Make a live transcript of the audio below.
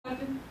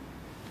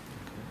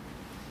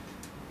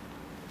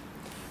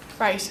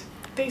Right,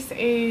 this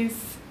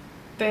is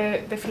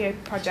the FEAR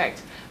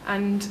project,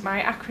 and my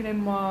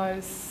acronym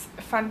was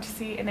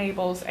Fantasy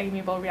Enables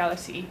Amiable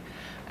Reality,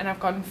 and I've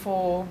gone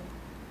for,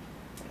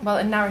 well,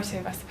 a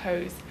narrative, I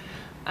suppose,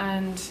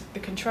 and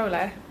the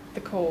controller, the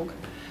Korg,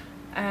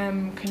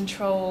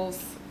 controls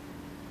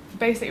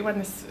basically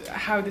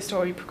how the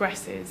story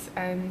progresses,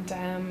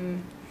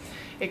 and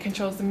it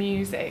controls the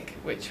music,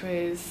 which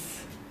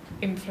was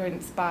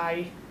influenced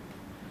by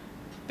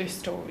the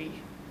story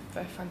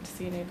for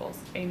Fantasy Enables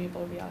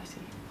Amiable Reality.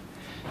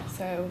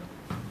 So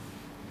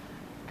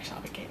I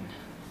shall begin.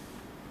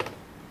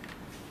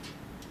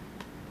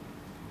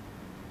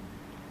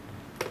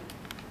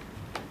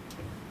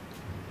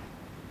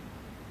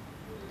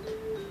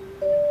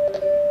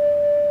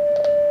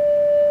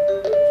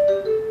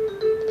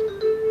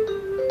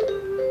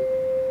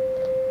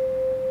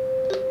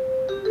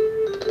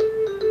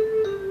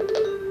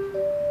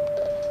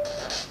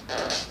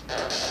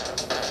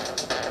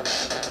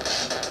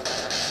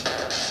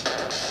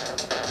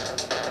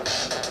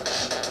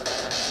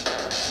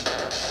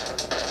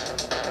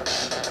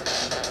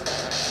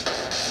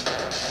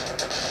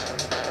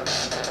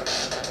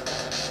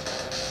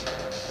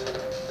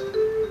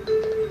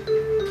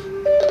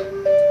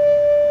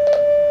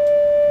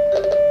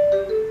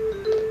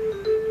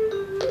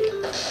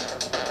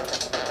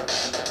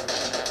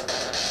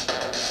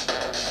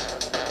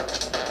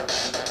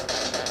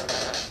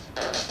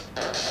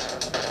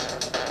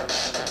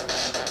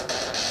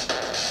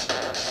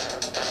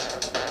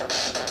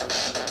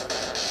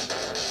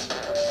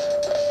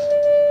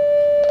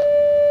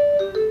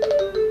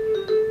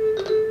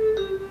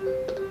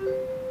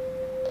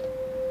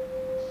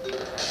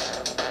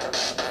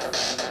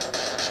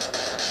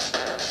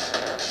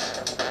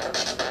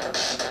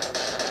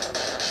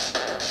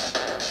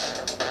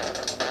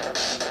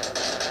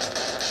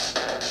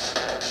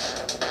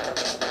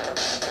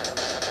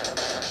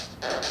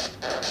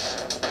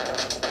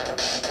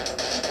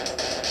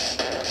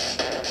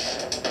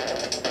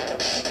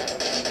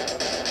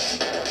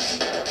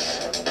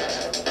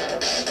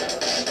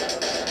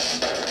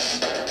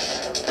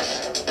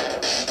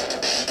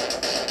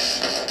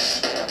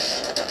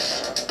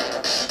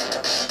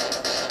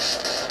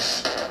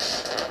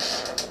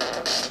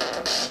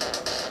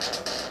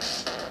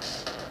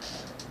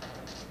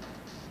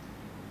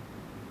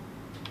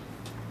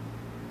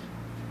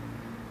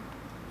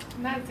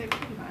 And that's it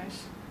pretty much.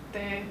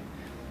 The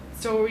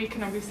story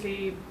can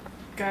obviously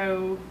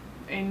go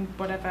in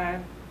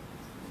whatever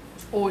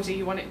order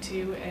you want it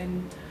to,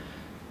 and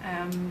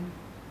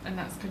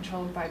that's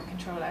controlled by the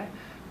controller.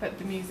 But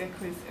the music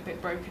was a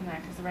bit broken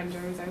there because the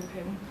renderer was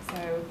open.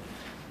 So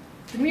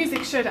the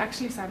music should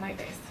actually sound like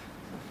this.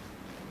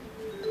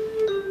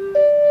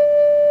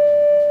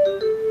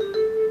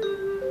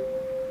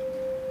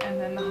 And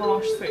then the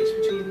harsh switch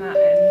between that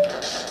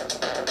and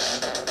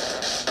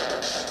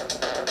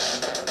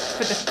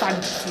for the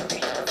fantasy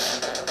bit.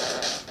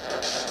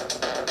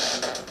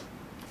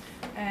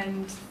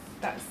 And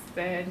that's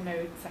the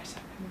node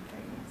setup and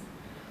things.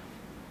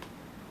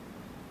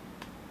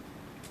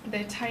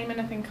 The timing,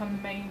 I think, on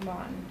the main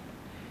one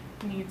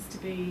needs to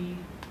be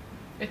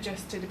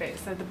adjusted a bit,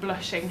 so the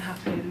blushing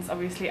happens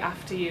obviously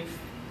after you've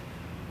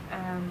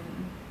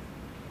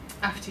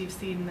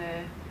seen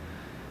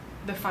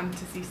the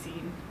fantasy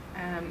scene,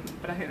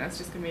 but I think that's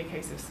just going to be a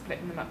case of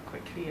splitting them up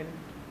quickly and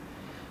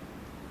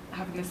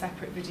having the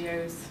separate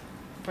videos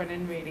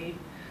running, really,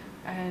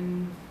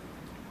 and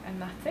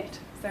that's it.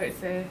 So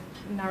it's a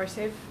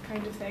narrative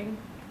kind of thing,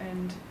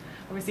 and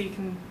obviously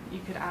you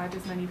could add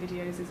as many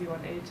videos as you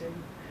wanted,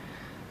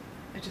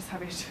 and just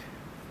have it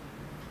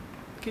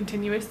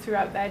continuous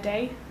throughout their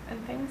day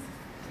and things.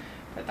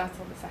 But that's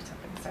all the setup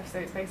and stuff. So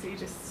it's basically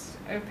just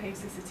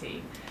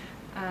opacity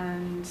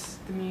and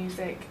the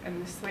music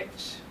and the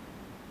switch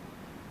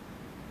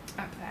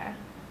up there.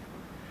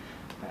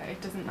 But it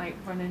doesn't like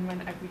run in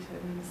when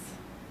everything's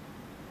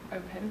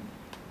open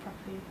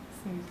properly,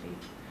 smoothly,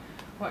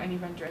 or any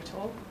render at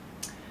all.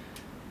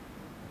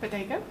 But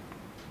there you go.